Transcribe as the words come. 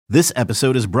This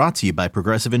episode is brought to you by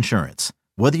Progressive Insurance.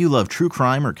 Whether you love true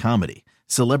crime or comedy,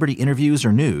 celebrity interviews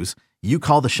or news, you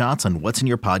call the shots on what's in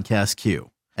your podcast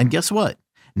queue. And guess what?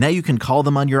 Now you can call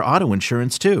them on your auto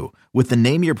insurance too with the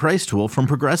Name Your Price tool from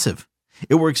Progressive.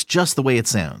 It works just the way it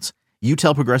sounds. You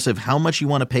tell Progressive how much you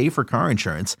want to pay for car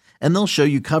insurance, and they'll show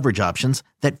you coverage options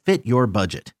that fit your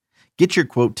budget. Get your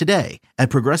quote today at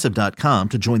Progressive.com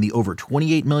to join the over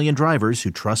 28 million drivers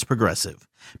who trust Progressive.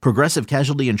 Progressive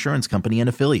Casualty Insurance Company and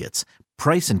Affiliates.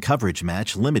 Price and coverage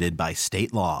match limited by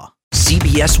state law.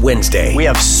 CBS Wednesday. We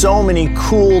have so many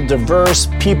cool, diverse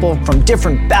people from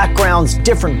different backgrounds,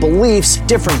 different beliefs,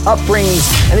 different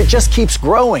upbringings, and it just keeps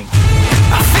growing.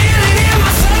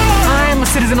 I'm a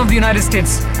citizen of the United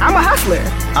States. I'm a hustler.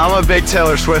 I'm a big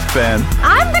Taylor Swift fan.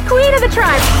 I'm the queen of the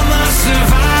tribe.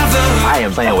 I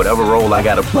am playing whatever role I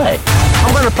gotta play.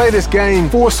 I'm gonna play this game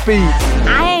full speed.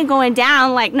 I ain't going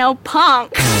down like no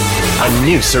punk. A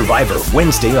new Survivor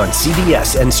Wednesday on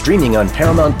CBS and streaming on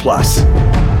Paramount Plus.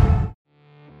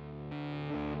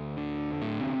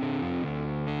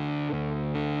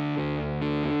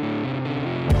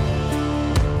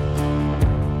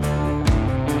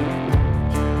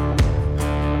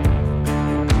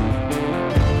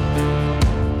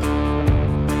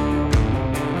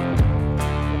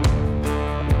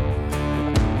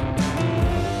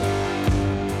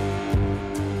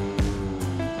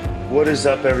 What is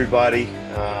up, everybody?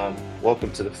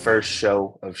 Welcome to the first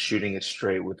show of Shooting It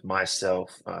Straight with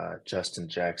myself, Justin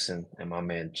Jackson, and my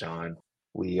man John.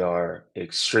 We are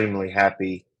extremely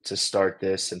happy to start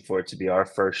this and for it to be our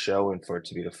first show and for it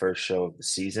to be the first show of the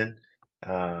season.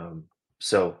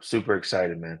 So super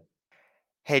excited, man.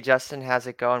 Hey Justin, how's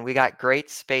it going? We got great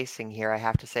spacing here. I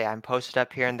have to say, I'm posted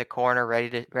up here in the corner,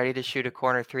 ready to shoot a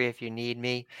corner three if you need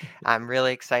me. I'm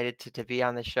really excited to be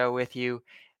on the show with you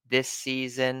this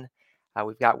season.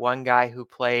 We've got one guy who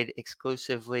played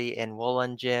exclusively in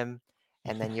Woolen Gym,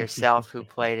 and then yourself who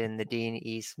played in the Dean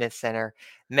E. Smith Center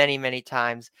many, many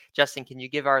times. Justin, can you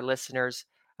give our listeners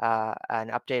an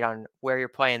update on where you're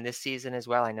playing this season as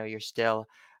well? I know you're still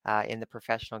in the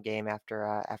professional game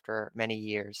after many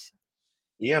years.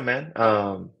 Yeah, man.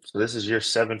 So this is year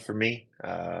 7 for me.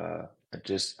 I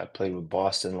played with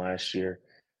Boston last year.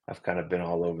 I've kind of been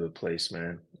all over the place,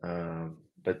 man.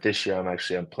 But this year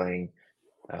I'm playing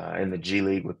in the G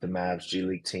League with the Mavs G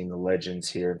League team, the Legends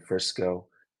here in Frisco.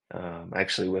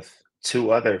 Actually with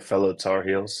 2 other fellow Tar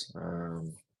Heels.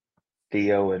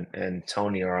 Theo and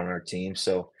Tony are on our team.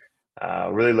 So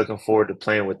really looking forward to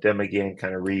playing with them again,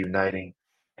 kind of reuniting,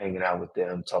 hanging out with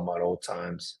them, talking about old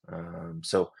times.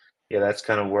 So yeah, that's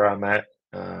kind of where I'm at.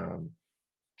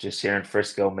 Just here in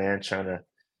Frisco, man, trying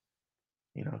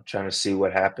to see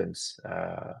what happens.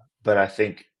 But I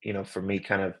think, for me,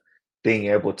 kind of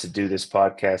being able to do this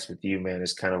podcast with you, man,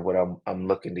 is kind of what I'm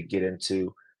looking to get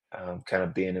into, kind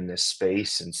of being in this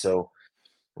space. And so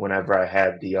whenever I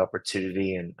had the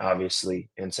opportunity, and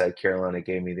obviously Inside Carolina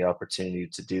gave me the opportunity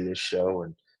to do this show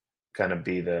and kind of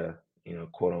be the,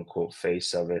 quote unquote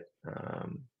face of it,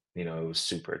 it was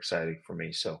super exciting for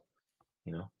me. So,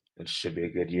 it should be a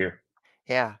good year.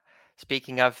 Yeah.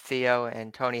 Speaking of Theo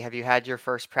and Tony, have you had your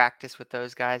first practice with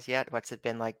those guys yet? What's it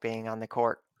been like being on the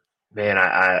court? Man,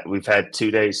 we've had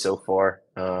 2 days so far.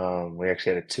 We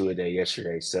actually had a 2-a-day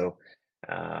yesterday. So,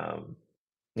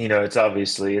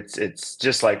 it's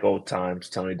just like old times.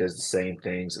 Tony does the same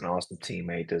things. An awesome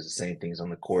teammate does the same things on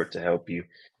the court to help you.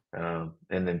 And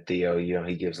then Theo,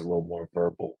 he gives a little more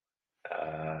verbal,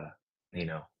 a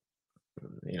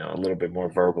little bit more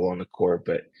verbal on the court,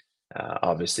 but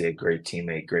obviously a great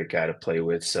teammate, great guy to play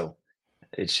with. So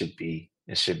it should be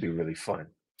really fun.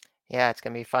 Yeah, it's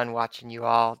going to be fun watching you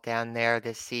all down there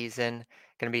this season.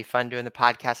 Going to be fun doing the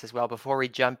podcast as well. Before we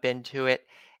jump into it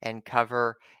and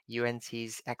cover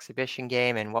UNC's exhibition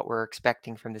game and what we're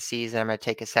expecting from the season, I'm going to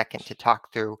take a second to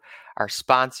talk through our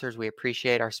sponsors. We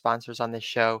appreciate our sponsors on this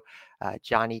show.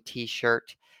 Johnny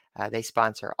T-Shirt. They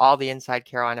sponsor all the Inside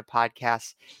Carolina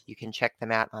podcasts. You can check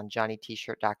them out on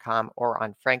johnnytshirt.com or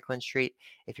on Franklin Street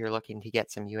if you're looking to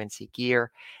get some UNC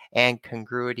gear. And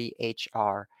Congruity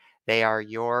HR. They are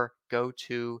your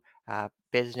go-to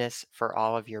business for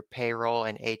all of your payroll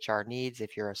and HR needs.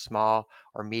 If you're a small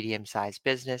or medium-sized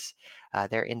business,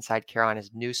 they're Inside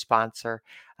Carolina's new sponsor.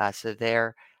 So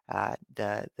they're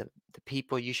the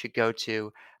people you should go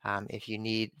to if you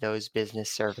need those business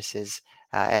services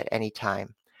at any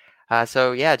time.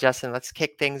 So yeah, Justin, let's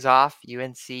kick things off.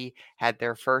 UNC had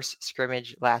their first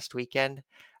scrimmage last weekend.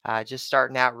 Just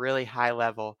starting out really high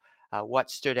level.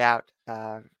 What stood out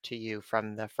to you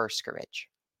from the first scrimmage?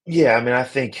 Yeah, I mean, I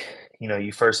think,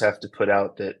 you first have to put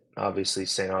out that obviously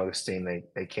St. Augustine,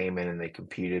 they came in and they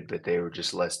competed, but they were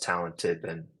just less talented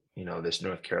than this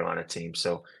North Carolina team.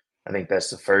 So I think that's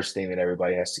the first thing that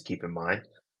everybody has to keep in mind.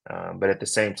 But at the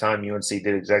same time, UNC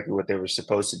did exactly what they were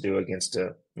supposed to do against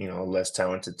a less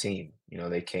talented team.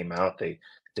 They came out, they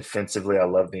defensively, I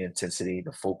love the intensity,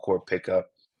 the full court pickup.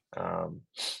 Um,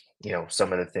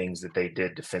 some of the things that they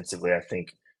did defensively, I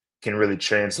think can really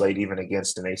translate even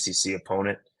against an ACC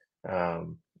opponent.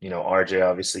 RJ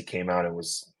obviously came out and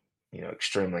was,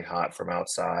 extremely hot from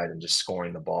outside and just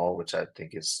scoring the ball, which I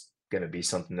think is going to be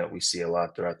something that we see a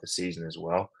lot throughout the season as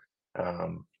well.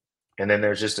 Um, and then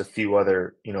there's just a few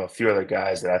other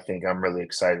guys that I think I'm really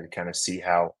excited to kind of see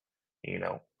how,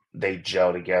 they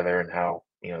gel together and how,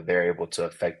 they're able to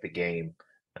affect the game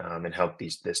and help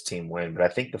this team win. But I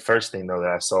think the first thing though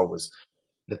that I saw was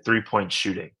the 3-point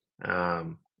shooting.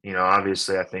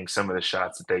 Obviously I think some of the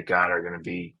shots that they got are going to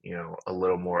be, a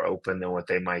little more open than what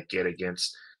they might get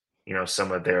against,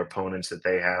 some of their opponents that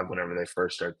they have whenever they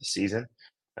first start the season.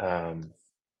 Um,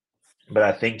 but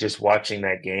I think just watching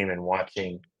that game and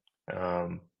watching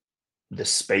um, the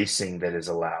spacing that is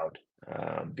allowed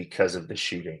because of the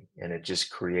shooting, and it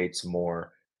just creates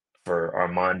more for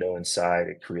Armando inside.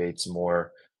 It creates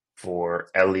more for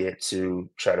Elliott to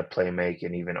try to play make,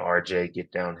 and even RJ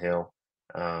get downhill.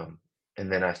 Um, and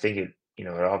then I think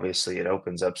it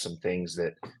opens up some things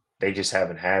that they just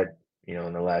haven't had,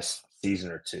 in the last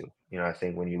season or two. I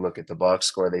think when you look at the box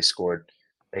score,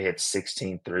 they hit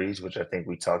 16 threes, which I think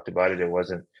we talked about it. It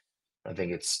wasn't, I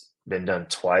think it's been done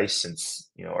twice since,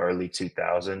 early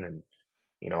 2000, and,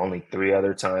 only three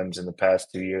other times in the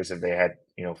past 2 years have they had,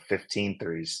 15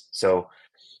 threes. So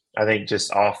I think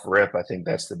just off rip, I think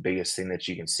that's the biggest thing that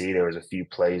you can see. There was a few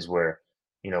plays where,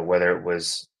 whether it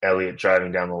was Elliott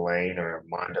driving down the lane or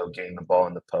Mondo getting the ball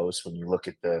in the post, when you look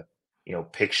at the,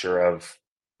 picture of,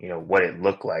 what it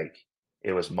looked like,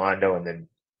 it was Mondo and then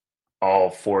all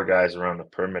four guys around the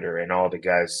perimeter, and all the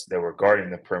guys that were guarding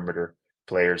the perimeter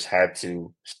players had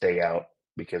to stay out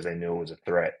because they knew it was a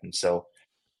threat. And so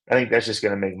I think that's just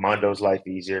going to make Mondo's life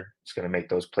easier. It's going to make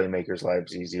those playmakers'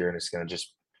 lives easier, and it's going to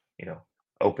just, you know,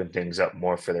 open things up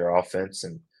more for their offense,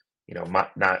 and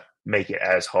not make it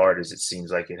as hard as it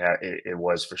seems like it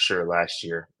was for sure last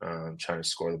year, trying to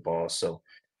score the ball. So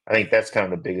I think that's kind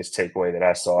of the biggest takeaway that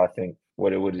I saw. I think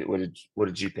what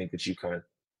did you think that you kind of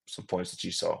some points that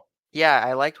you saw? Yeah,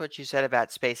 I liked what you said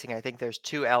about spacing. I think there's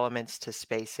two elements to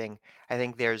spacing. I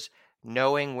think there's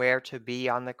knowing where to be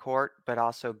on the court, but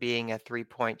also being a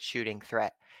three-point shooting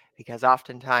threat. Because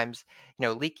oftentimes,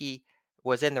 Leaky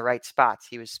was in the right spots.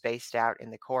 He was spaced out in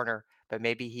the corner, but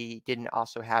maybe he didn't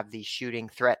also have the shooting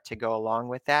threat to go along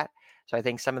with that. So I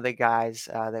think some of the guys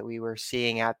that we were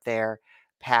seeing out there,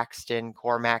 Paxton,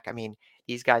 Cormac, I mean,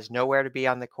 these guys know where to be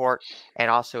on the court. And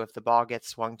also, if the ball gets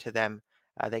swung to them,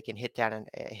 they can hit down and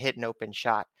hit an open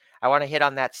shot. I want to hit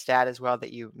on that stat as well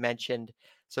that you mentioned.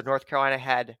 So North Carolina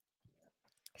had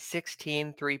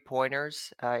 16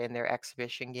 three-pointers in their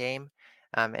exhibition game.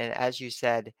 And as you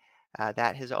said,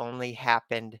 that has only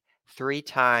happened 3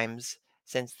 times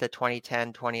since the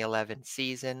 2010-2011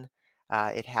 season.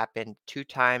 It happened 2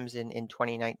 times in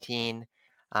 2019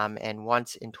 and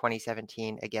once in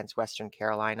 2017 against Western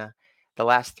Carolina. The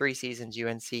last 3 seasons,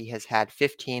 UNC has had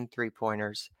 15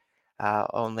 three-pointers,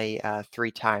 only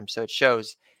 3 times. So it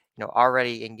shows,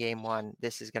 already in game one,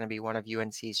 this is going to be one of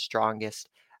UNC's strongest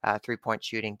three-point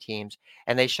shooting teams.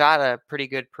 And they shot a pretty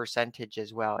good percentage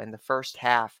as well. In the first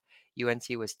half, UNC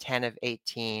was 10 of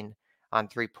 18 on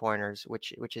three-pointers,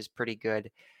 which is pretty good.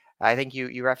 I think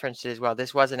you referenced it as well.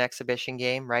 This was an exhibition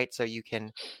game, right? So you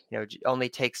can, only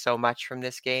take so much from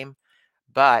this game.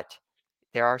 But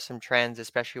there are some trends,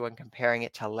 especially when comparing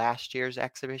it to last year's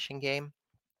exhibition game.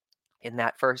 In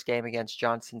that first game against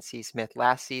Johnson C. Smith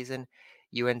last season,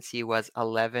 UNC was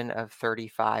 11 of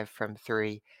 35 from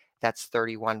three. That's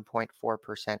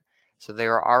 31.4%. So they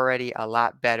were already a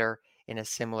lot better in a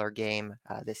similar game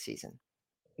this season.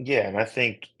 Yeah, and I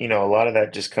think, a lot of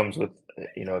that just comes with,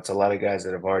 it's a lot of guys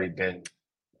that have already been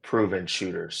proven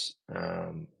shooters.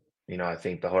 I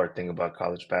think the hard thing about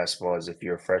college basketball is if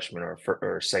you're a freshman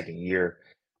or a second year,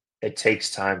 it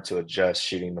takes time to adjust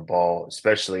shooting the ball,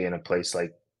 especially in a place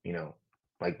like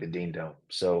the Dean Dome.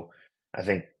 So I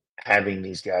think having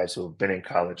these guys who have been in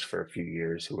college for a few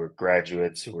years, who are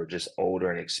graduates, who are just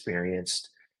older and experienced,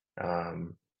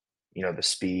 um, the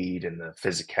speed and the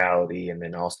physicality, and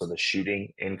then also the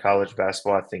shooting in college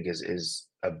basketball, I think is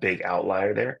a big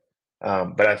outlier there.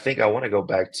 But I think I want to go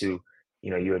back to,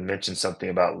 you had mentioned something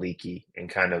about Leaky and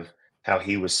kind of how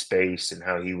he was spaced and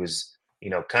how he was, he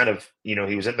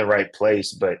was in the right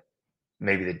place, but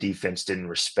maybe the defense didn't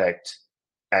respect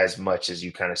as much as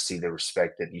you kind of see the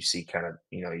respect that you see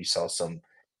you saw some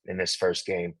in this first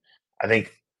game. I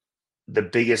think the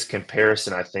biggest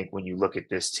comparison, I think, when you look at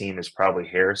this team is probably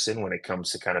Harrison when it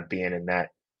comes to kind of being in that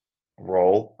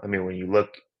role. I mean, when you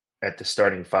look at the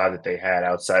starting five that they had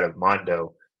outside of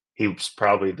Mondo, he was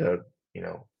probably the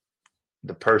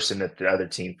person that the other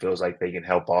team feels like they can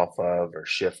help off of or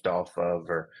shift off of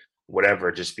or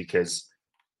whatever, just because,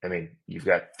 I mean, you've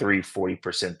got 40%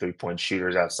 3-point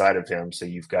shooters outside of him. So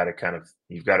you've got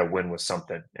to win with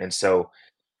something. And so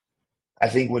I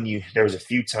think there was a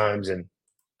few times, and,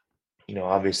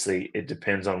 obviously it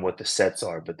depends on what the sets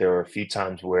are, but there were a few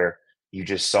times where you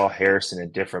just saw Harrison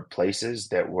in different places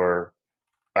that were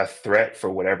a threat for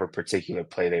whatever particular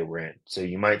play they were in. So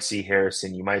you might see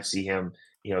Harrison, you might see him,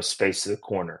 space to the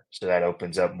corner. So that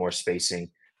opens up more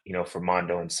spacing, for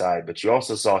Mondo inside. But you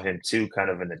also saw him too, kind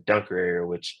of in the dunker area,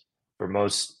 which for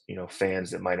most,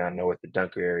 fans that might not know what the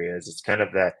dunker area is, it's kind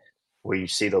of that where you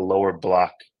see the lower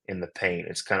block in the paint.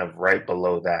 It's kind of right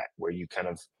below that where you kind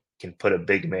of can put a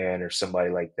big man or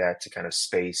somebody like that to kind of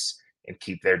space and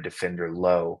keep their defender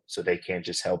low so they can't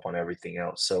just help on everything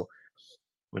else. So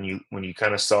when you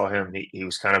kind of saw him, he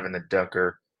was kind of in the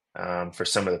dunker for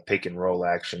some of the pick and roll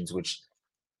actions, which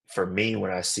for me, when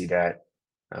I see that,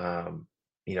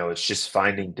 it's just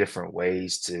finding different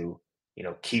ways to,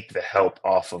 keep the help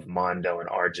off of Mondo and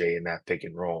RJ in that pick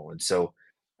and roll. And so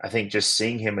I think just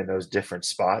seeing him in those different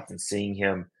spots and seeing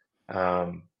him,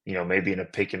 maybe in a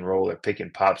pick and roll or pick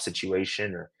and pop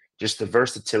situation, or just the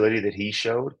versatility that he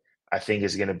showed, I think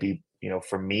is going to be,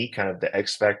 for me, kind of the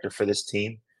X factor for this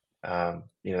team.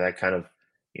 That kind of,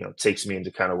 takes me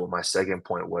into kind of what my second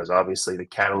point was. Obviously, the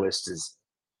catalyst is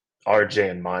RJ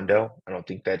and Mondo. I don't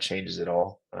think that changes at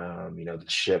all. The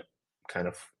ship kind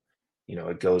of,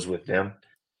 it goes with them.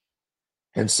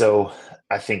 And so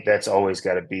I think that's always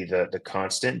got to be the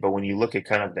constant. But when you look at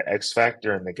kind of the X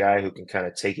factor and the guy who can kind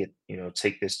of take it,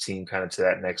 take this team kind of to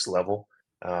that next level,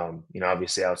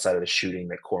 obviously outside of the shooting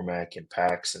that Cormac and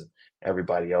Pax and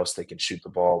everybody else that can shoot the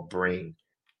ball bring,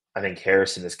 I think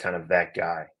Harrison is kind of that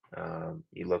guy.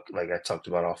 You look, like I talked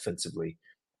about offensively,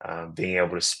 being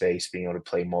able to space, being able to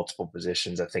play multiple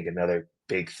positions. I think another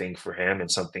big thing for him, and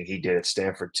something he did at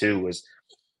Stanford too, was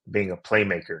being a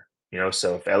playmaker.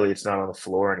 So if Elliott's not on the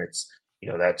floor and it's,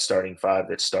 that starting five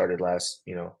that started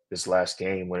this last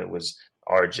game when it was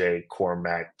RJ,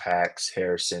 Cormac, Pax,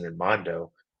 Harrison, and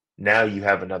Mondo, now you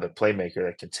have another playmaker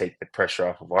that can take the pressure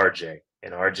off of RJ,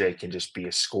 and RJ can just be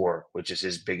a scorer, which is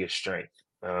his biggest strength.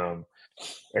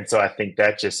 And so I think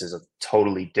that just is a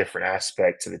totally different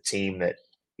aspect to the team that,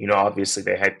 obviously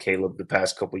they had Caleb the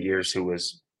past couple of years who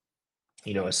was,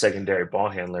 a secondary ball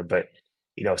handler, but,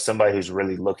 somebody who's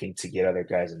really looking to get other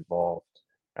guys involved.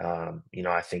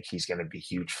 I think he's going to be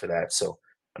huge for that. So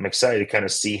I'm excited to kind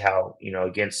of see how,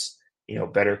 against,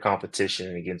 better competition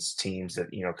and against teams that,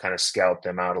 kind of scout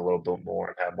them out a little bit more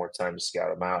and have more time to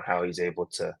scout them out, how he's able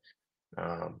to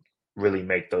really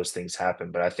make those things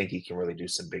happen. But I think he can really do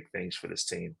some big things for this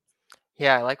team.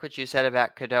 Yeah, I like what you said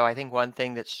about Cadeau. I think one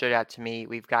thing that stood out to me,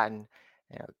 we've gotten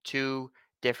two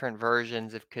different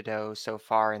versions of Cadeau so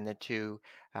far in the two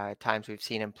times we've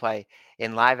seen him play.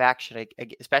 In live action,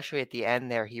 especially at the end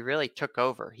there, he really took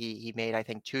over. He made, I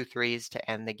think, 2 threes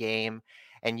to end the game.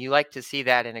 And you like to see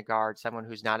that in a guard, someone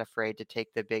who's not afraid to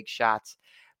take the big shots.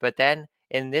 But then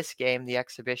in this game, the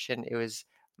exhibition, it was,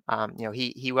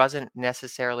 he wasn't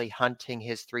necessarily hunting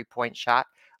his 3-point shot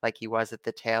like he was at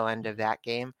the tail end of that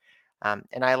game.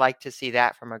 And I like to see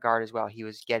that from a guard as well. He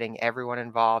was getting everyone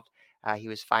involved. He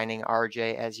was finding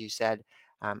RJ, as you said.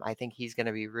 I think he's going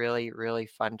to be really, really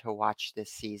fun to watch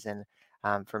this season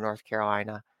for North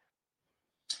Carolina.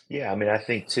 Yeah, I mean, I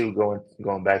think too,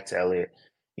 going back to Elliott,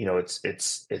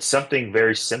 it's something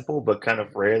very simple but kind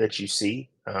of rare that you see.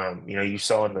 You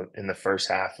saw in the first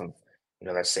half of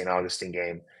that St. Augustine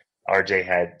game, RJ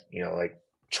had like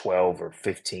 12 or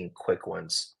 15 quick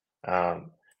ones.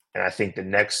 And I think the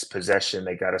next possession,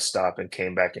 they got to stop and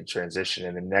came back in transition.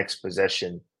 And the next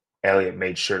possession, Elliott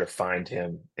made sure to find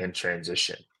him in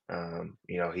transition.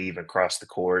 He even crossed the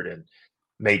court and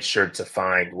made sure to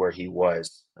find where he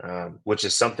was, which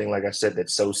is something, like I said,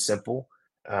 that's so simple.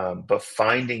 But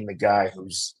finding the guy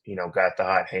who's, got the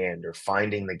hot hand, or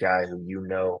finding the guy who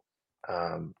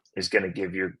is going to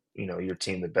give your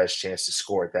team the best chance to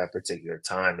score at that particular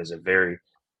time is a very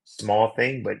small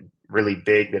thing, but really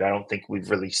big that I don't think we've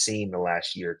really seen the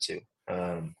last year or two.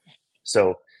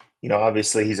 So,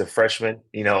 obviously he's a freshman.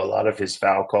 A lot of his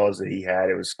foul calls that he had,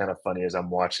 it was kind of funny as I'm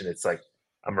watching. It's like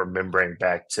I'm remembering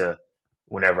back to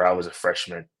whenever I was a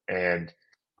freshman. And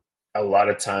a lot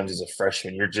of times as a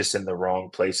freshman, you're just in the wrong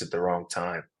place at the wrong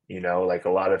time. Like a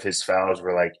lot of his fouls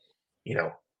were like,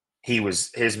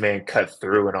 his man cut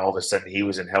through and all of a sudden he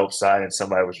was in help side and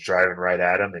somebody was driving right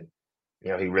at him. And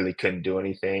he really couldn't do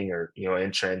anything or,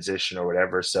 in transition or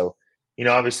whatever. So,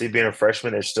 obviously being a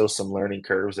freshman, there's still some learning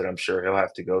curves that I'm sure he'll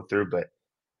have to go through, but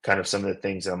kind of some of the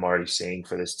things I'm already seeing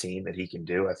for this team that he can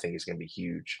do, I think is going to be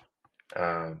huge.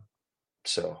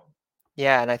 So.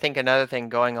 Yeah, and I think another thing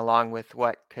going along with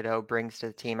what Cadeau brings to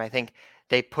the team, I think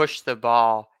they push the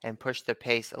ball and push the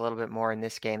pace a little bit more in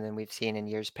this game than we've seen in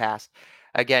years past.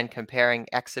 Again, comparing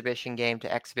exhibition game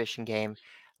to exhibition game,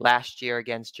 last year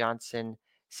against Johnson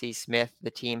C. Smith,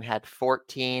 the team had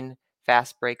 14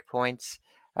 fast break points.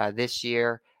 This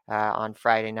year on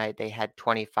Friday night, they had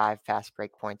 25 fast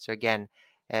break points. So again,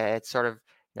 it's sort of,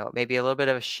 maybe a little bit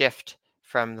of a shift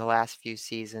from the last few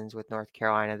seasons with North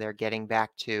Carolina. They're getting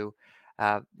back to,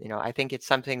 I think it's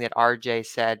something that RJ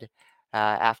said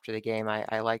after the game.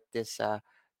 I like this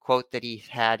quote that he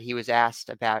had. He was asked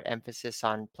about emphasis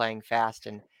on playing fast,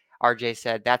 and RJ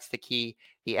said, that's the key.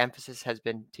 The emphasis has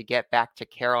been to get back to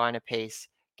Carolina pace,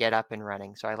 get up and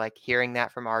running. So I like hearing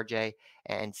that from RJ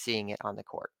and seeing it on the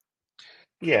court.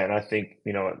 Yeah, and I think,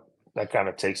 that kind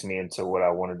of takes me into what I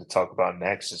wanted to talk about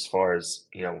next as far as,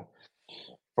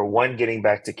 for one, getting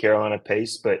back to Carolina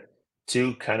pace, but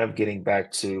two, kind of getting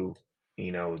back to,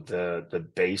 the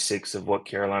basics of what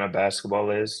Carolina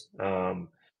basketball is.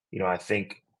 I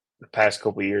think the past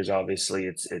couple of years, obviously,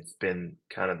 it's been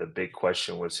kind of the big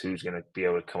question was who's going to be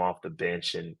able to come off the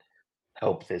bench and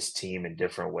help this team in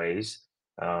different ways.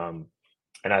 And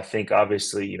I think,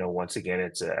 obviously, once again,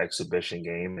 it's an exhibition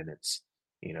game, and it's,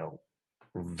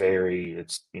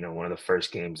 one of the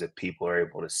first games that people are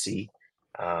able to see.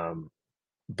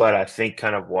 But I think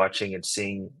kind of watching and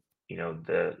seeing,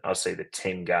 I'll say the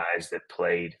 10 guys that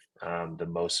played the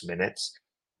most minutes,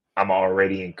 I'm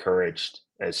already encouraged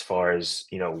as far as,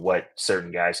 what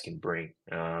certain guys can bring.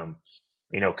 Kind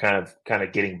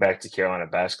of getting back to Carolina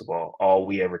basketball, all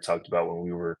we ever talked about when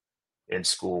we were in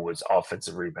school was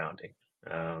offensive rebounding.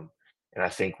 And I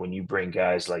think when you bring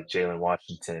guys like Jalen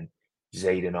Washington,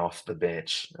 Zayden off the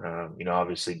bench,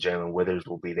 obviously Jalen Withers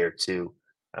will be there too.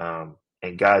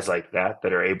 And guys like that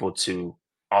are able to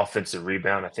offensive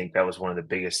rebound. I think that was one of the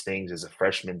biggest things as a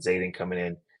freshman, Zayden coming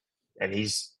in, and he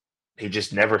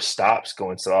just never stops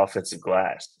going to the offensive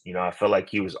glass. I felt like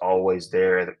he was always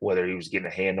there, whether he was getting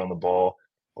a hand on the ball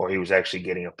or he was actually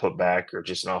getting a putback or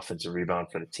just an offensive rebound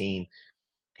for the team.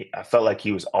 I felt like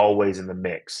he was always in the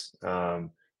mix. And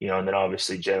then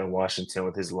obviously Jalen Washington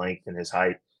with his length and his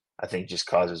height, I think just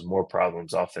causes more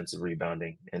problems offensive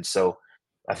rebounding. And so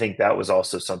I think that was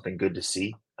also something good to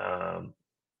see.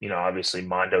 Obviously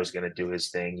Mondo's going to do his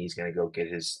thing. He's going to go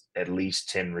get his at least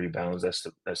 10 rebounds. That's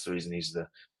the reason he's the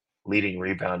leading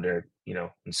rebounder,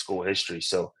 in school history.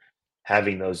 So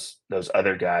having those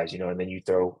other guys, and then you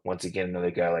throw once again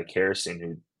another guy like Harrison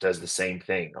who does the same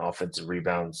thing, offensive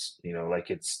rebounds,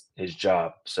 like it's his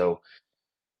job. So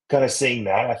kind of seeing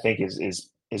that I think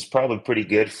is probably pretty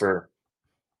good for,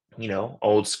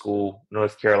 old school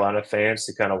North Carolina fans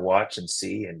to kind of watch and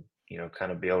see and,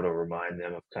 kind of be able to remind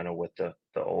them of kind of what the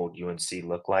old UNC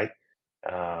looked like.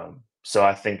 So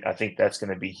I think that's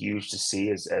going to be huge to see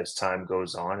as time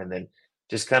goes on, and then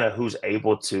just kind of who's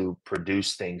able to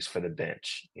produce things for the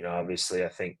bench. Obviously I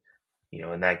think,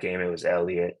 in that game it was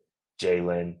Elliott,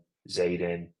 Jalen,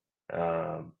 Zayden.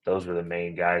 Those were the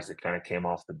main guys that kind of came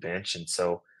off the bench.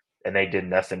 And they did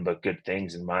nothing but good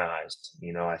things in my eyes.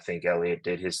 I think Elliott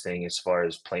did his thing as far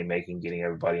as playmaking, getting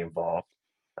everybody involved.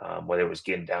 Whether it was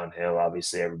getting downhill,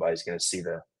 obviously everybody's going to see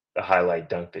the highlight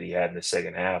dunk that he had in the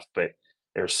second half, but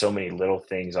there are so many little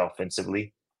things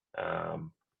offensively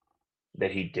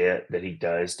that he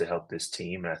does to help this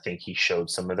team. And I think he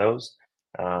showed some of those.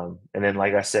 And then,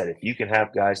 like I said, if you can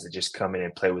have guys that just come in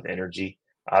and play with energy,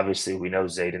 obviously we know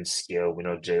Zayden's skill, we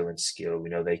know Jalen's skill, we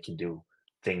know they can do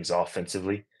things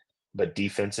offensively, but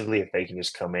defensively, if they can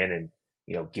just come in and,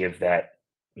 give that,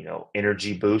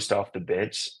 energy boost off the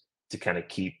bench to kind of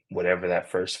keep whatever that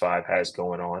first five has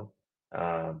going on,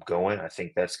 I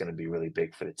think that's going to be really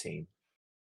big for the team.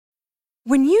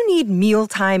 When you need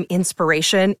mealtime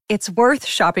inspiration, it's worth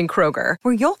shopping Kroger,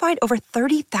 where you'll find over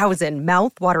 30,000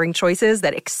 mouth-watering choices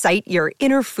that excite your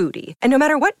inner foodie. And no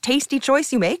matter what tasty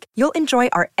choice you make, you'll enjoy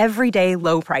our everyday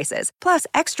low prices, plus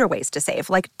extra ways to save,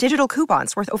 like digital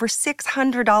coupons worth over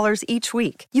 $600 each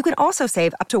week. You can also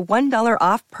save up to $1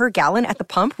 off per gallon at the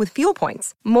pump with fuel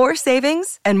points. More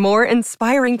savings and more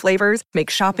inspiring flavors make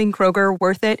shopping Kroger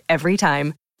worth it every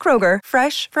time. Kroger,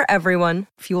 fresh for everyone.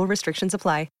 Fuel restrictions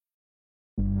apply.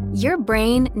 Your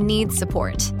brain needs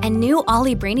support, and new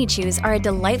Ollie Brainy Chews are a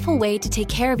delightful way to take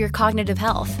care of your cognitive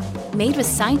health. Made with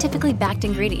scientifically backed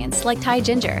ingredients like Thai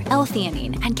ginger,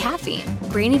 L-theanine, and caffeine,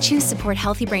 Brainy Chews support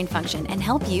healthy brain function and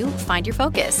help you find your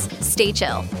focus, stay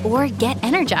chill, or get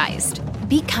energized.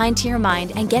 Be kind to your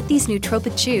mind and get these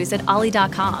nootropic shoes at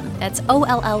ollie.com. That's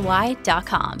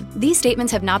OLLY.com. These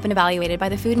statements have not been evaluated by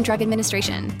the Food and Drug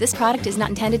Administration. This product is not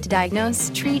intended to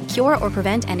diagnose, treat, cure, or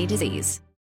prevent any disease.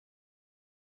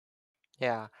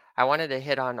 Yeah, I wanted to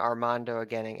hit on Armando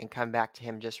again and come back to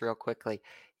him just real quickly.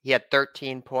 He had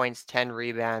 13 points, 10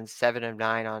 rebounds, 7 of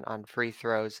 9 on free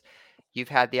throws. You've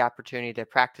had the opportunity to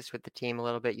practice with the team a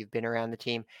little bit. You've been around the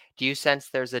team. Do you sense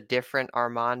there's a different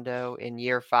Armando in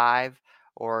year 5,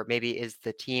 or maybe is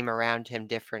the team around him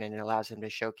different and it allows him to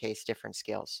showcase different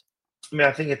skills? I mean,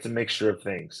 I think it's a mixture of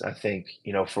things. I think,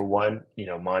 for one,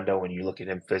 Mondo, when you look at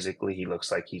him physically, he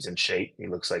looks like he's in shape. He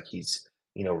looks like he's,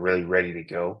 really ready to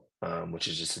go, which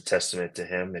is just a testament to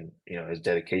him and, his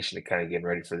dedication to kind of getting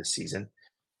ready for the season.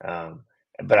 Um,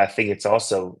 but I think it's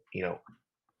also,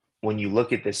 when you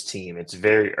look at this team, it's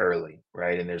very early,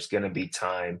 right? And there's going to be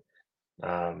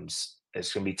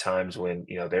there's going to be times when,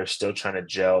 they're still trying to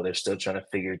gel. They're still trying to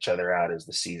figure each other out as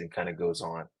the season kind of goes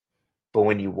on. But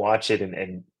when you watch it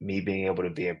and me being able to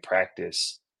be in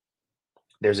practice,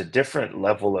 there's a different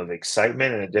level of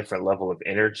excitement and a different level of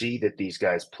energy that these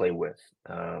guys play with.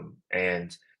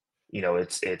 And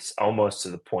it's almost to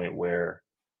the point where,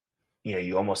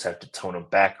 you almost have to tone them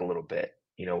back a little bit,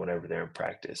 whenever they're in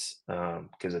practice.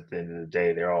 Because at the end of the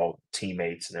day, they're all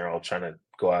teammates and they're all trying to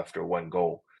go after one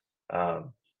goal.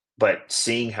 But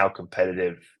seeing how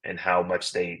competitive and how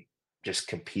much they just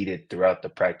competed throughout the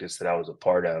practice that I was a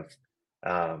part of,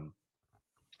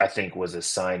 I think was a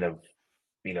sign of,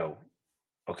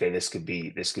 okay, this could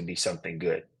be something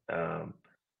good.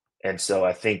 And so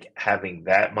I think having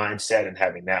that mindset and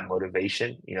having that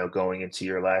motivation, going into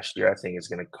your last year, I think is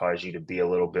going to cause you to be a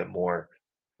little bit more,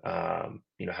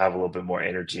 have a little bit more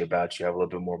energy about you, have a little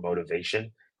bit more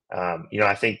motivation.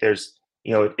 I think there's,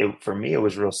 for me, it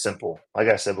was real simple. Like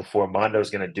I said before,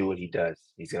 Mondo's going to do what he does.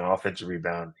 He's going to offensive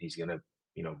rebound. He's going to,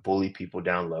 bully people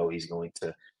down low. He's going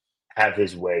to have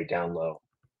his way down low.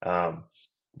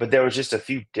 But there was just a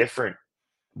few different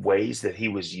ways that he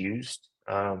was used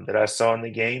that I saw in the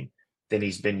game than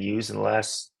he's been used in the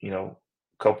last,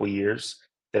 couple years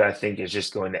that I think is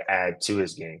just going to add to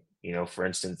his game. For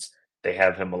instance, they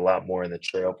have him a lot more in the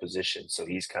trail position. So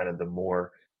he's kind of the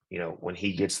more, when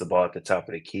he gets the ball at the top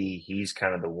of the key, he's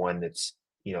kind of the one that's,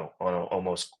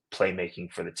 almost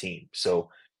playmaking for the team. So,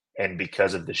 and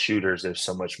because of the shooters, there's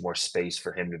so much more space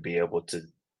for him to be able to,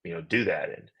 do that.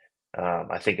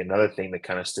 And I think another thing that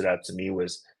kind of stood out to me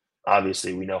was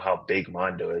obviously we know how big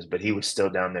Mondo is, but he was still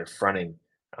down there fronting.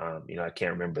 I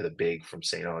can't remember the big from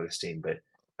St. Augustine, but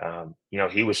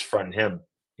he was fronting him,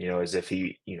 as if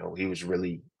he was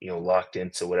really, locked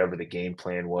into whatever the game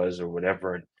plan was or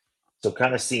whatever. And so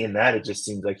kind of seeing that, it just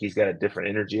seems like he's got a different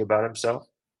energy about himself,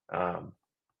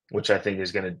 which I think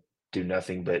is going to do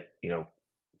nothing but,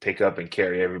 pick up and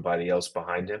carry everybody else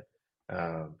behind him.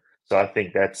 So I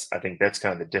think that's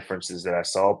kind of the differences that I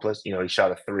saw. Plus, he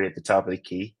shot a 3 at the top of the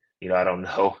key. I don't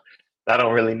know. I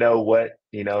don't really know what,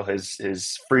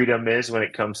 his freedom is when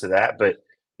it comes to that. But,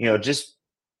 just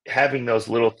having those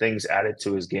little things added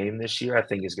to his game this year, I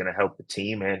think is going to help the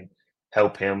team and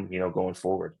help him, going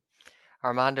forward.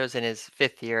 Armando's in his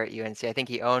 5th year at UNC. I think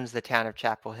he owns the town of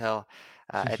Chapel Hill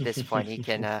at this point. He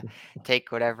can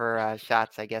take whatever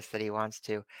shots, I guess, that he wants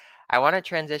to. I want to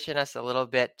transition us a little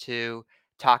bit to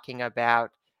talking about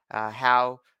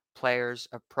how players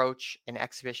approach an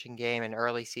exhibition game, an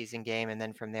early season game, and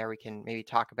then from there we can maybe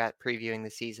talk about previewing the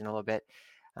season a little bit.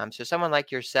 So someone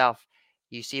like yourself,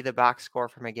 you see the box score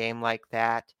from a game like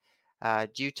that.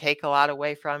 Do you take a lot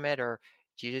away from it, or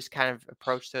do you just kind of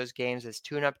approach those games as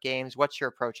tune-up games? What's your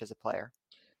approach as a player?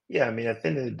 Yeah, I mean, at the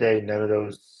end of the day, none of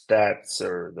those stats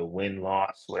or the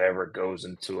win-loss, whatever, goes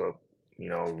into a,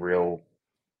 real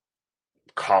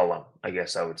column, I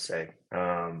guess I would say.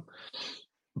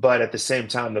 But at the same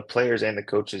time, the players and the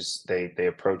coaches, they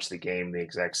approach the game the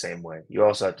exact same way. You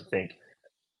also have to think,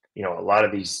 a lot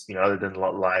of these, other than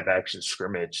live action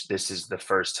scrimmage, this is the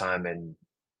first time in,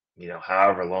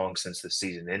 however long since the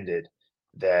season ended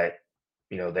that,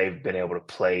 they've been able to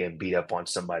play and beat up on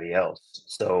somebody else.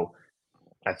 So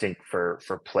I think for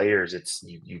players, it's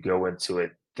you go into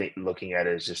it looking at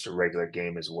it as just a regular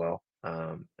game as well.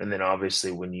 And then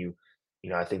obviously when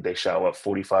I think they shot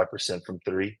 45% from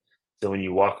 3. So when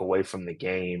you walk away from the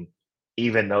game,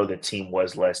 even though the team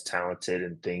was less talented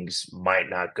and things might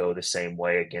not go the same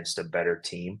way against a better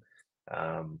team,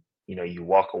 you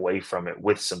walk away from it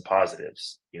with some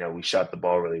positives. We shot the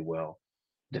ball really well.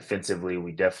 Defensively,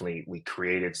 we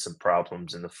created some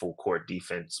problems in the full court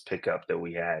defense pickup that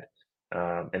we had.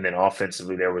 And then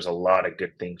offensively, there was a lot of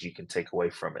good things you can take away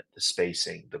from it. The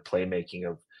spacing, the playmaking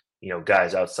of,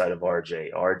 guys outside of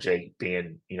RJ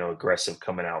being, aggressive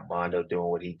coming out, Mondo doing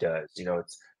what he does.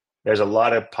 There's a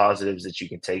lot of positives that you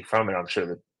can take from it. I'm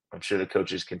sure the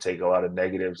coaches can take a lot of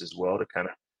negatives as well to kind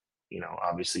of,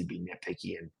 obviously be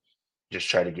nitpicky and just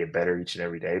try to get better each and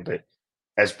every day. But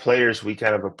as players, we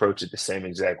kind of approach it the same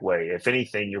exact way. If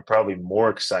anything, you're probably more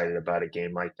excited about a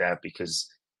game like that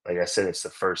because, like I said, it's the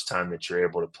first time that you're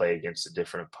able to play against a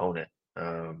different opponent.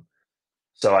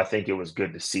 So I think it was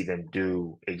good to see them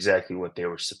do exactly what they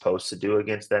were supposed to do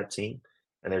against that team.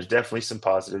 And there's definitely some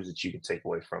positives that you can take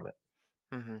away from it.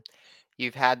 Hmm.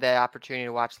 You've had the opportunity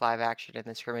to watch live action in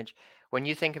the scrimmage. When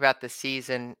you think about the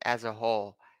season as a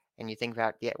whole, and you think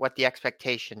about what the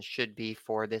expectations should be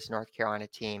for this North Carolina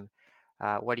team,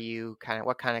 what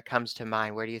kind of comes to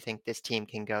mind? Where do you think this team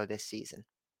can go this season?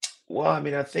 Well, I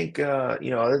mean, I think,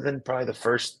 other than probably the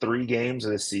first 3 games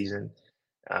of the season,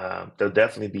 they'll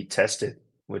definitely be tested,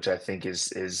 which I think is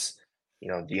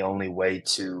the only way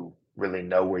to really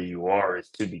know where you are is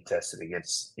to be tested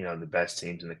against the best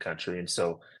teams in the country. And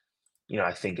so,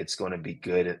 I think it's going to be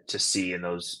good to see in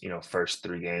those first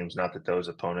 3 games. Not that those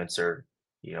opponents are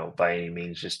by any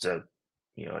means just an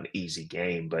easy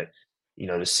game, but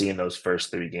to see in those first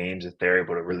 3 games if they're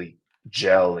able to really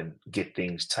gel and get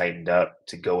things tightened up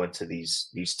to go into these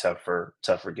tougher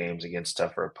games against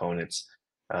tougher opponents.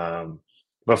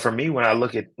 But for me, when I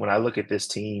look at this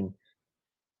team,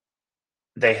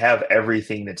 they have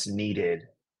everything that's needed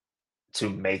to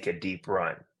make a deep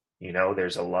run.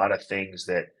 There's a lot of things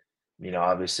that,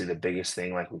 obviously the biggest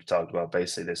thing, like we've talked about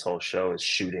basically this whole show, is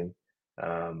shooting.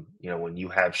 When you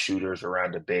have shooters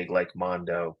around a big like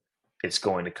Mondo, it's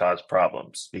going to cause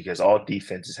problems because all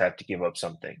defenses have to give up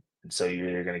something. And so you're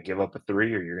either going to give up a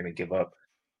three or you're going to give up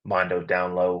Mondo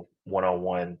down low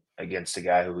 1-on-1 against a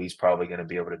guy who he's probably going to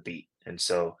be able to beat. And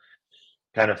so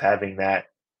kind of having that,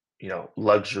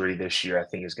 luxury this year, I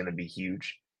think is going to be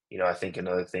huge. I think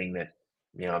another thing that,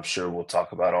 I'm sure we'll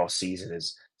talk about all season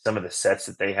is some of the sets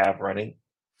that they have running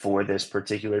for this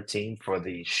particular team, for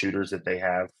the shooters that they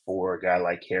have, for a guy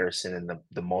like Harrison and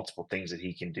the multiple things that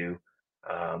he can do,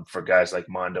 for guys like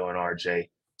Mondo and RJ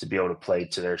to be able to play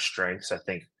to their strengths, I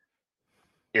think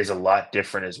is a lot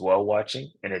different as well watching.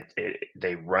 And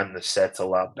they run the sets a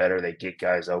lot better. They get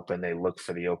guys open. They look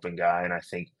for the open guy. And I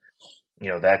think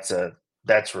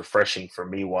that's refreshing for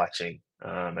me watching,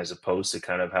 as opposed to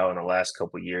kind of how in the last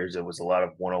couple of years it was a lot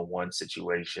of one-on-one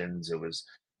situations. It was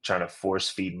trying to force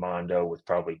feed Mondo with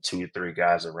probably 2 or 3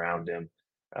 guys around him.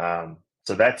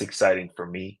 So that's exciting for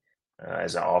me,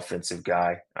 as an offensive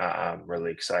guy. I'm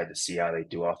really excited to see how they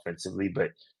do offensively.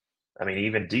 But I mean,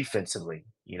 even defensively,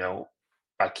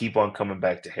 I keep on coming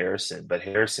back to Harrison, but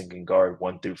Harrison can guard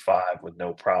 1 through 5 with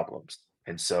no problems.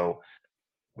 And so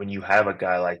when you have a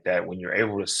guy like that, when you're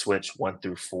able to switch 1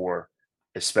 through 4,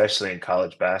 especially in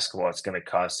college basketball, it's going to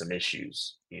cause some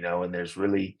issues, and there's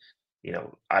really,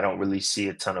 I don't really see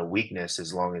a ton of weakness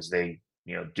as long as they,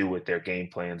 do what their game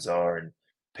plans are and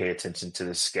pay attention to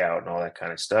the scout and all that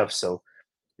kind of stuff. So,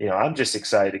 I'm just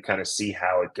excited to kind of see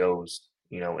how it goes,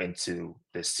 into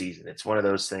this season. It's one of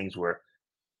those things where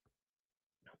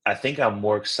I think I'm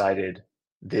more excited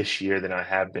this year than I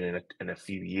have been in a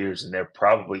few years, and they're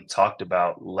probably talked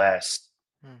about less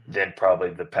Hmm. than probably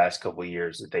the past couple of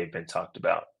years that they've been talked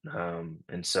about.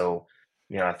 And so,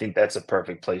 I think that's a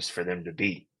perfect place for them to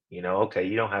be. Okay,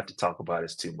 you don't have to talk about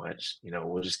us too much.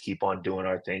 We'll just keep on doing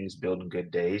our things, building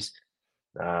good days,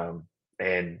 um,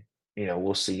 and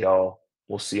we'll see y'all.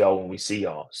 We'll see y'all when we see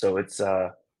y'all. So it's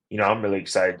I'm really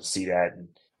excited to see that, and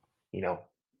you know,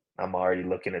 I'm already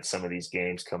looking at some of these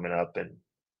games coming up and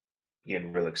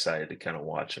getting real excited to kind of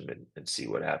watch them and see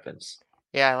what happens.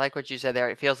 Yeah, I like what you said there.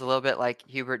 It feels a little bit like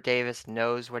Hubert Davis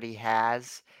knows what he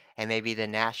has, and maybe the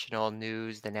national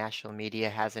news, the national media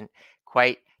hasn't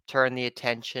quite turned the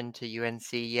attention to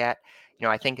UNC yet.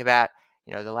 I think about,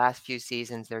 the last few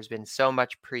seasons, there's been so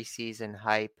much preseason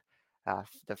hype.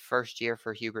 The first year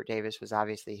for Hubert Davis was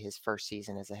obviously his first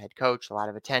season as a head coach, a lot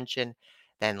of attention.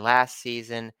 Then last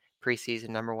season,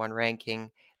 preseason #1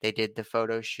 ranking, they did the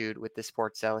photo shoot with the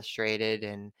Sports Illustrated,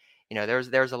 and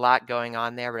there's a lot going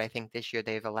on there, but I think this year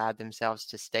they've allowed themselves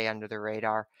to stay under the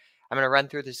radar. I'm going to run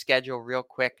through the schedule real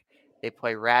quick. They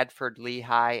play Radford,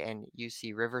 Lehigh, and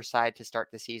UC Riverside to start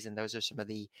the season. Those are some of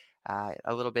the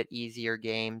a little bit easier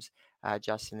games,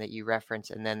 Justin, that you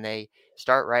referenced. And then they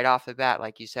start right off the bat,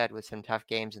 like you said, with some tough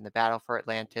games in the Battle for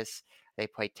Atlantis. They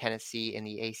play Tennessee in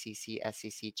the ACC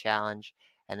SEC Challenge,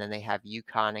 and then they have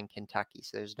UConn and Kentucky.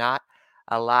 So there's not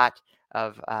a lot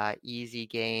of easy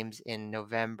games in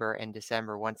November and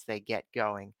December once they get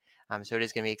going. So it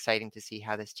is going to be exciting to see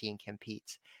how this team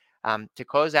competes. To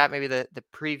close out maybe the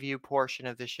preview portion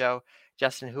of the show,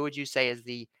 Justin, who would you say is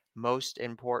the most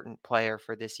important player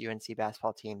for this UNC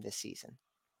basketball team this season?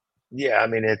 Yeah, I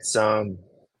mean, I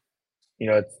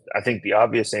think the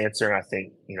obvious answer, and I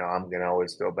think, I'm going to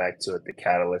always go back to it, the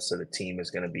catalyst of the team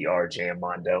is going to be RJ and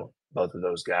Mondo, both of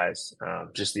those guys.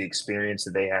 Just the experience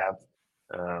that they have,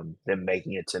 them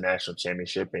making it to national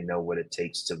championship, they know what it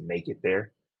takes to make it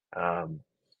there.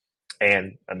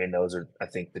 And I mean, those are, I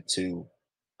think, the two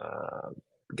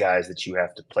guys that you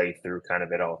have to play through kind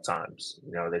of at all times.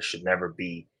 There should never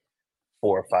be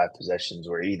 4 or 5 possessions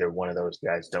where either one of those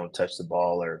guys don't touch the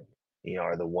ball or,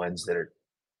 are the ones that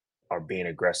are being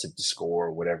aggressive to score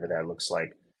or whatever that looks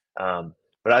like.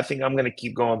 But I think I'm going to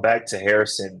keep going back to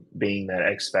Harrison being that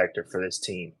X factor for this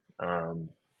team.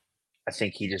 I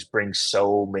think he just brings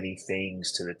so many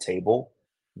things to the table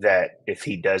that if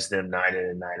he does them night in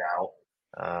and night out,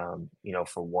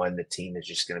 for one, the team is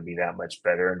just going to be that much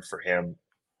better. And for him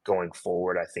going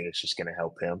forward, I think it's just going to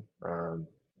help him.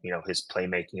 His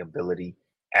playmaking ability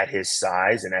at his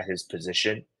size and at his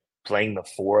position, playing the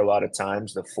 4 a lot of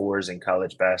times, the 4s in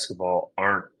college basketball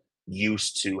aren't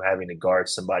used to having to guard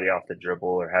somebody off the dribble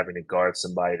or having to guard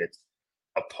somebody that's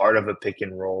a part of a pick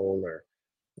and roll or,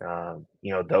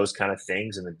 those kind of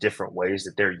things, and the different ways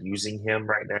that they're using him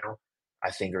right now,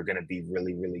 I think are going to be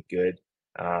really, really good.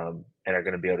 And are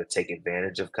going to be able to take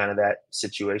advantage of kind of that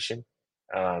situation.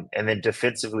 And then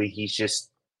defensively,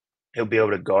 he'll be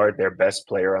able to guard their best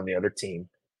player on the other team.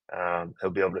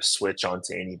 He'll be able to switch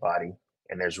onto anybody,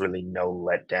 and there's really no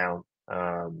letdown.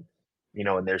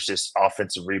 And there's just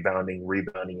offensive rebounding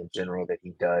in general that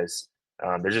he does.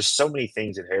 There's just so many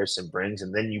things that Harrison brings.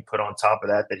 And then you put on top of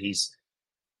that he's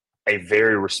a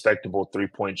very respectable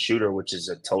 3-point shooter, which is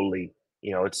a totally,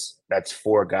 that's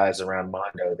 4 guys around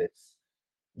Mondo that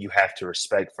you have to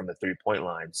respect from the 3-point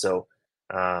line. So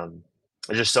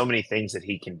there's just so many things that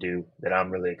he can do that I'm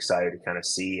really excited to kind of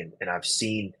see. And I've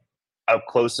seen up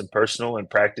close and personal in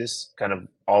practice, kind of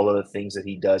all of the things that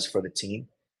he does for the team.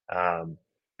 And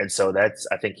so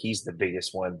I think he's the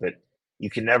biggest one, but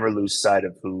you can never lose sight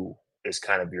of who is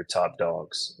kind of your top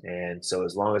dogs. And so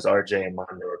as long as RJ and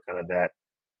Mondo are kind of that,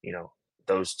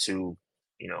 those two,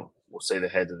 we'll say the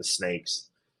heads of the snakes,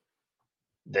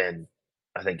 then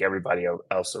I think everybody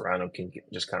else around him can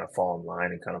just kind of fall in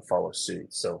line and kind of follow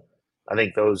suit. So I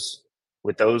think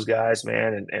with those guys,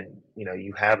 man, and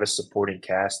you have a supporting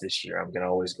cast this year. I'm going to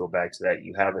always go back to that.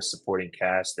 You have a supporting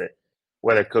cast that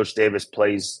whether Coach Davis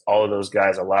plays all of those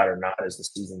guys a lot or not as the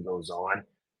season goes on,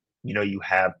 you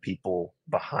have people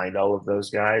behind all of those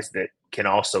guys that can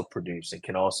also produce and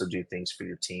can also do things for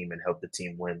your team and help the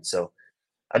team win. So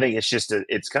I think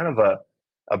it's kind of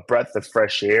a breath of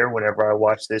fresh air whenever I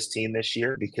watch this team this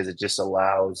year, because it just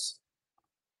allows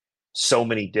so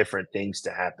many different things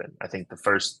to happen. I think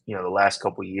the last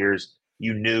couple of years,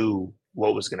 you knew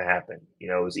what was going to happen.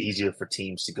 It was easier for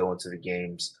teams to go into the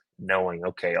games knowing,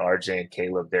 okay, RJ and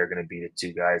Caleb, they're going to be the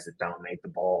 2 guys that dominate the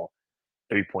ball.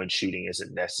 3-point shooting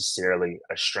isn't necessarily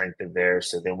a strength of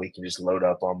theirs. So then we can just load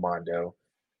up on Mondo.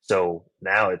 So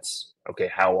now it's, okay,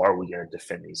 how are we going to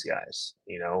defend these guys?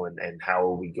 And how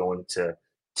are we going to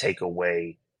take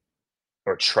away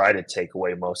or try to take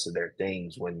away most of their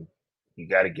things when you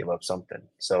got to give up something.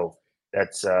 So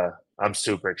that's I'm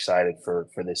super excited for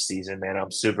this season, man.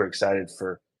 I'm super excited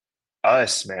for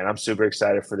us, man. I'm super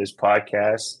excited for this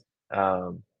podcast.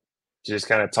 Just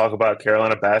kind of talk about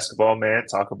Carolina basketball, man.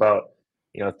 Talk about,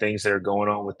 things that are going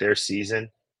on with their season.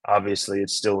 Obviously,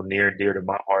 it's still near and dear to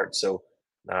my heart. So,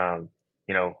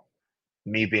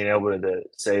 me being able to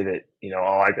say that,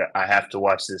 I have to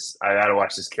watch this. I got to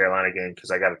watch this Carolina game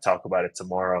because I got to talk about it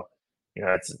tomorrow.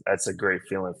 That's a great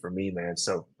feeling for me, man.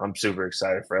 So I'm super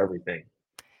excited for everything.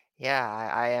 Yeah,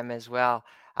 I am as well.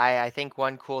 I think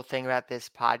one cool thing about this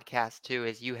podcast too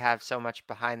is you have so much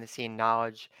behind the scene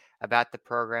knowledge about the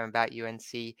program, about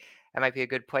UNC. That might be a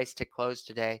good place to close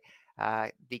today.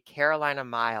 The Carolina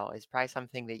Mile is probably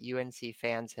something that UNC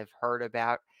fans have heard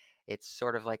about. It's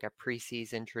sort of like a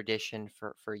preseason tradition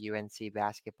for UNC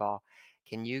basketball.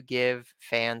 Can you give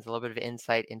fans a little bit of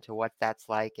insight into what that's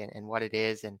like and what it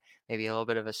is, and maybe a little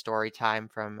bit of a story time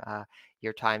from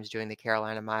your times doing the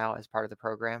Carolina Mile as part of the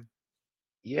program?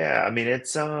 Yeah, I mean,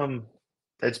 it's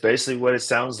basically what it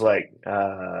sounds like.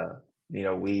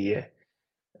 We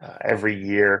every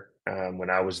year, when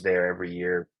I was there, every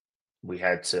year we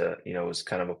had to, it was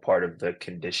kind of a part of the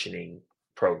conditioning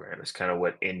program. It's kind of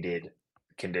what ended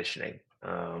conditioning.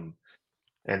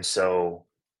 And so,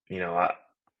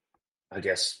 I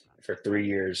guess for 3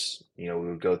 years, we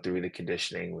would go through the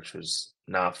conditioning, which was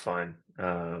not fun.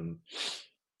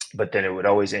 But then it would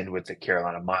always end with the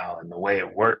Carolina Mile. And the way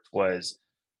it worked was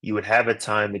you would have a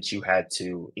time that you had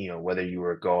to, whether you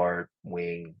were a guard,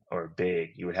 wing, or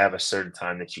big, you would have a certain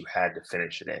time that you had to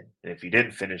finish it in. And if you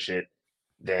didn't finish it,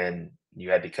 then you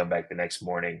had to come back the next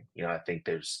morning. I think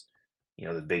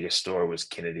the biggest story was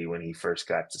Kennedy when he first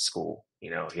got to school. He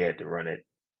had to run it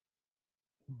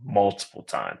multiple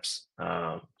times.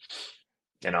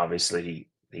 And obviously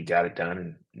he got it done,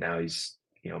 and now he's,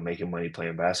 making money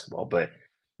playing basketball. But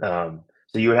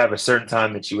so you would have a certain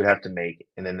time that you would have to make,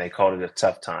 and then they called it a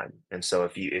tough time. And so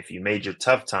if you made your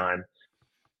tough time,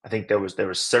 I think there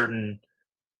was certain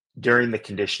during the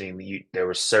conditioning there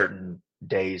were certain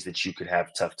days that you could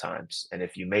have tough times, and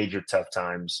if you made your tough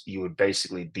times, you would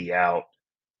basically be out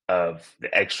of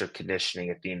the extra conditioning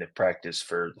at the end of practice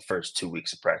for the first 2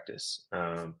 weeks of practice.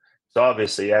 So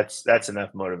obviously that's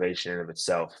enough motivation in of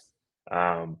itself.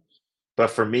 But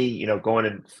for me, going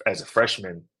in as a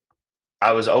freshman,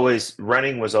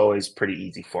 running was always pretty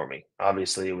easy for me.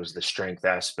 Obviously, it was the strength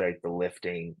aspect, the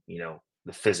lifting,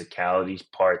 the physicality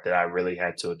part that I really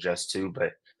had to adjust to.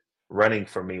 But running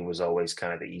for me was always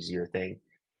kind of the easier thing.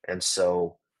 And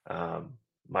so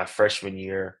my freshman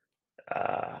year,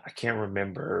 I can't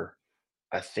remember.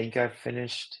 I think I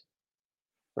finished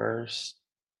first.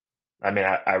 I mean,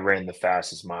 I ran the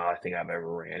fastest mile I think I've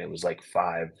ever ran. It was like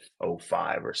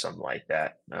 5:05 or something like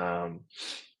that.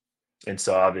 And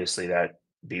so obviously that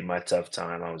beat my tough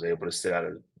time. I was able to sit out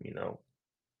of,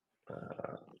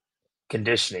 uh,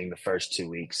 conditioning the first 2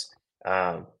 weeks.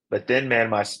 But then, man,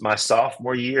 my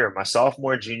sophomore year, my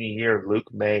sophomore and junior year,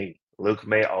 Luke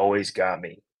May always got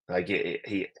me. Like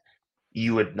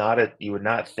you would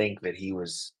not think that he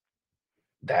was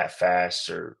that fast,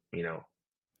 or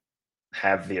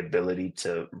have the ability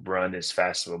to run as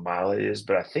fast of a mile it is.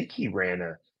 But I think he ran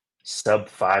a sub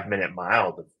 5 minute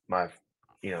mile my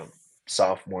you know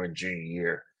sophomore and junior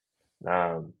year.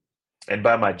 And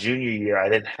by my junior year, I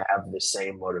didn't have the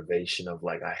same motivation of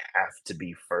like I have to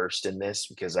be first in this,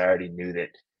 because I already knew that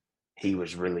he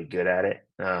was really good at it.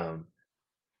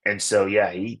 And so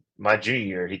yeah, my junior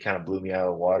year he kind of blew me out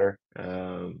of the water.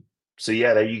 So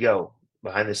yeah, there you go.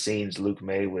 Behind the scenes, Luke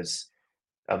May was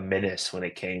a menace when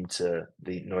it came to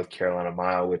the North Carolina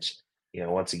Mile, which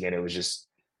once again it was just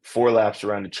 4 laps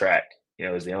around the track. It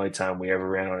was the only time we ever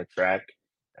ran on a track,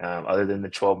 other than the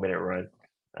 12-minute run.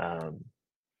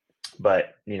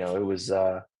 But it was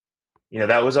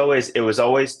it was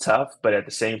always tough, but at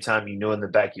the same time, in the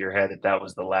back of your head that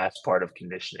was the last part of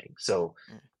conditioning. So,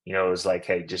 it was like,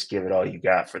 hey, just give it all you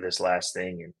got for this last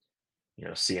thing,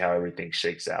 and see how everything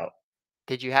shakes out.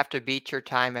 Did you have to beat your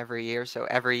time every year? So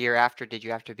every year after, did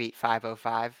you have to beat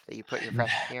 5:05 that you put your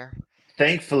freshman year?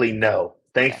 Thankfully, no.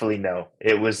 Thankfully, no.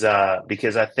 It was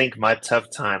because I think my tough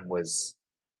time was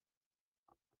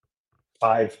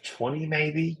 5:20,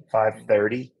 maybe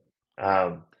 5:30.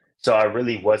 So I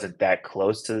really wasn't that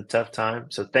close to the tough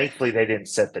time. So thankfully, they didn't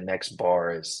set the next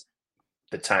bar as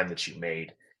the time that you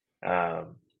made.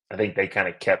 I think they kind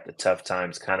of kept the tough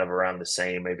times kind of around the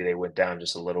same. Maybe they went down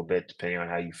just a little bit depending on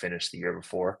how you finished the year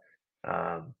before.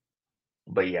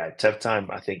 But yeah, tough time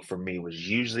I think for me was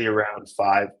usually around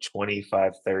 5:20,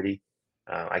 5:30.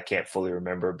 I can't fully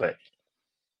remember, but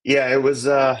yeah, it was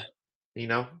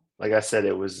like I said,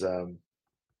 it was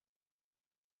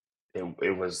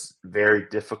it was very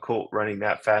difficult running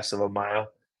that fast of a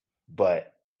mile.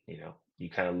 But you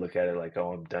kind of look at it like,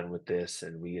 oh, I'm done with this,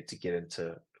 and we get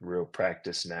into real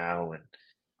practice now and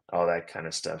all that kind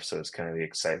of stuff. So it's kind of the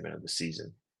excitement of the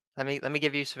season. Let me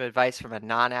give you some advice from a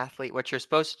non-athlete. What you're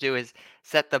supposed to do is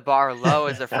set the bar low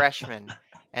as a freshman,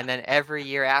 and then every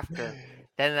year after,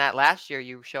 then that last year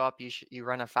you show up, you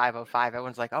run a 5:05.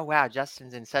 Everyone's like, oh wow,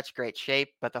 Justin's in such great shape,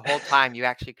 but the whole time you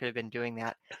actually could have been doing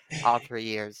that all 3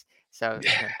 years. So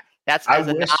that's, as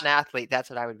a non-athlete, that's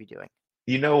what I would be doing.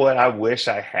 You know what? I wish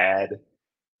I had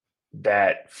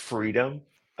that freedom.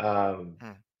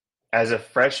 As a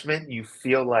freshman, you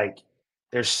feel like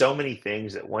there's so many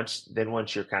things that once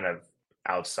you're kind of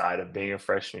outside of being a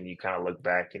freshman, you kind of look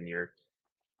back and you're,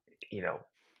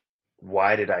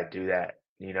 why did I do that?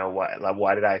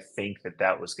 Why did I think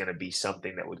that was going to be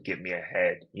something that would get me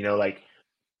ahead? Like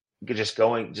just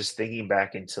thinking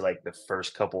back into like the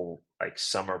first couple like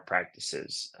summer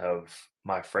practices of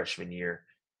my freshman year,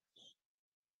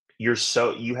 you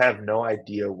have no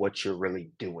idea what you're really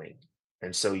doing.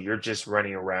 And so you're just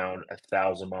running around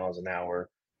 1,000 miles an hour.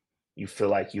 You feel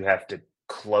like you have to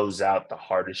close out the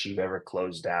hardest you've ever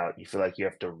closed out. You feel like you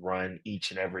have to run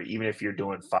each and every, even if you're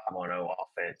doing 5-on-0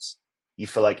 offense, you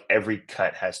feel like every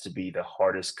cut has to be the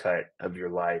hardest cut of your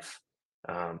life.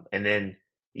 And then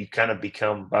you kind of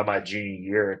become, by my junior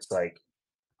year, it's like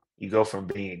you go from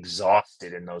being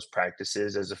exhausted in those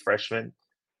practices as a freshman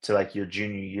to like your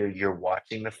junior year, you're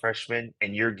watching the freshmen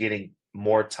and you're getting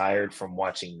more tired from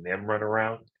watching them run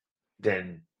around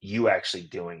than you actually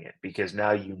doing it, because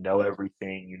now you know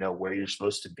everything, you know where you're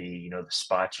supposed to be, you know the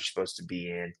spots you're supposed to be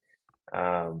in.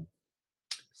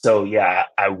 So yeah,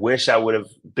 I wish I would have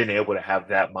been able to have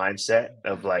that mindset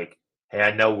of like, hey,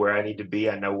 I know where I need to be,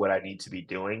 I know what I need to be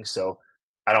doing, so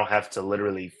I don't have to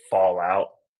literally fall out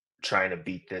trying to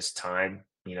beat this time,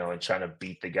 you know, and trying to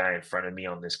beat the guy in front of me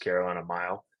on this Carolina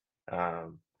mile.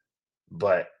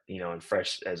 But you know,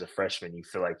 as a freshman, you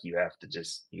feel like you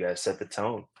gotta set the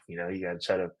tone. You know, you gotta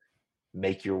try to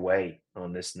make your way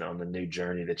on the new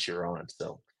journey that you're on.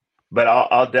 So, but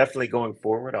I'll definitely, going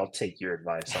forward, I'll take your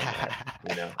advice on that.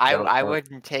 You know, I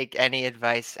wouldn't take any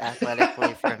advice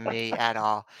athletically from me at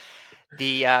all.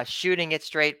 The Shooting It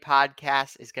Straight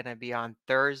podcast is going to be on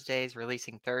Thursdays,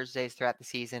 releasing Thursdays throughout the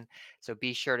season. So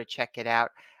be sure to check it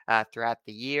out throughout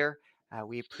the year.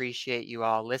 We appreciate you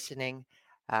all listening.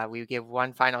 We give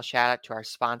one final shout out to our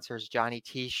sponsors, Johnny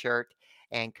T-Shirt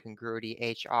and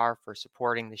Congruity HR, for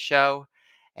supporting the show.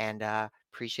 And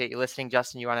appreciate you listening.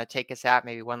 Justin, you want to take us out?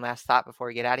 Maybe one last thought before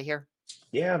we get out of here?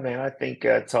 Yeah, man. I think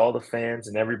to all the fans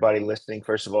and everybody listening,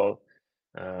 first of all,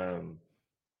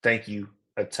 thank you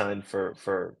a ton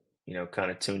for you know,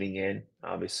 kind of tuning in,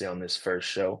 obviously, on this first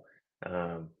show.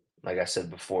 Like I said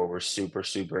before, we're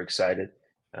super excited.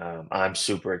 I'm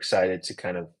super excited to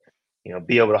kind of, you know,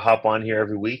 be able to hop on here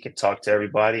every week and talk to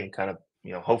everybody and kind of,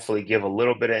 you know, hopefully give a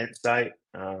little bit of insight,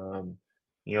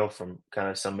 you know, from kind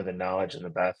of some of the knowledge in the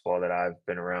basketball that I've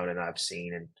been around and I've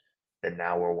seen, and that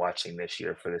now we're watching this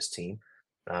year for this team.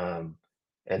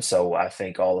 And so I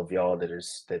thank all of y'all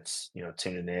that's, you know,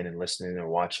 tuning in and listening or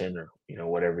watching, or, you know,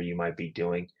 whatever you might be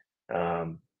doing.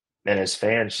 And as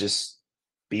fans, just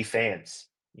be fans,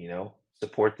 you know,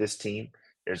 support this team.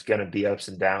 There's going to be ups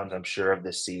and downs, I'm sure, of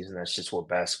this season. That's just what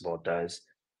basketball does.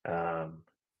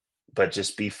 But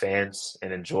just be fans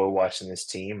and enjoy watching this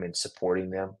team and supporting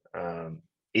them.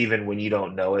 Even when you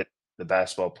don't know it, the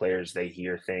basketball players, they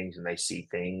hear things and they see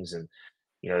things, and,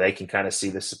 you know, they can kind of see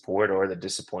the support or the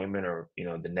disappointment, or, you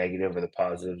know, the negative or the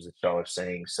positives that y'all are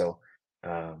saying. So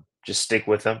just stick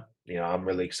with them. You know, I'm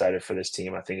really excited for this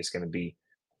team. I think it's going to be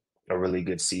a really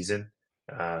good season.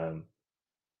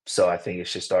 So I think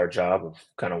it's just our job of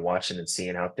kind of watching and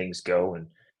seeing how things go, and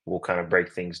we'll kind of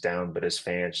break things down. But as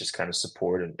fans, just kind of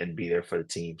support and be there for the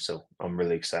team. So I'm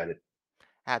really excited.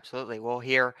 Absolutely. We'll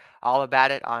hear all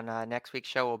about it on next week's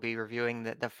show. We'll be reviewing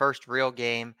the first real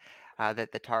game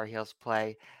that the Tar Heels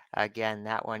play. Again,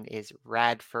 that one is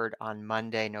Radford on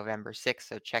Monday, November 6th.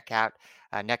 So check out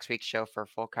next week's show for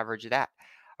full coverage of that.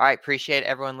 All right. Appreciate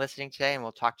everyone listening today, and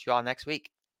we'll talk to you all next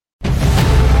week.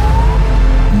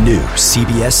 New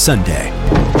CBS Sunday.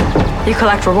 You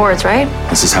collect rewards, right?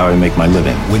 This is how I make my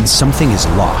living. When something is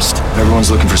lost,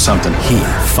 everyone's looking for something. He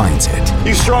finds it.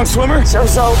 You strong swimmer?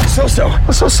 So-so.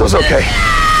 So-so's okay.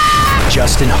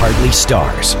 Justin Hartley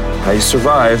stars. How you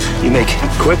survive, you make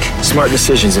quick, smart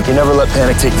decisions, and you never let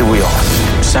panic take the wheel.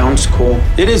 Sounds cool.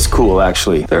 It is cool,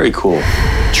 actually. Very cool.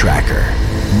 Tracker.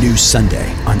 New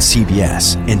Sunday on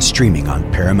CBS and streaming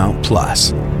on Paramount+.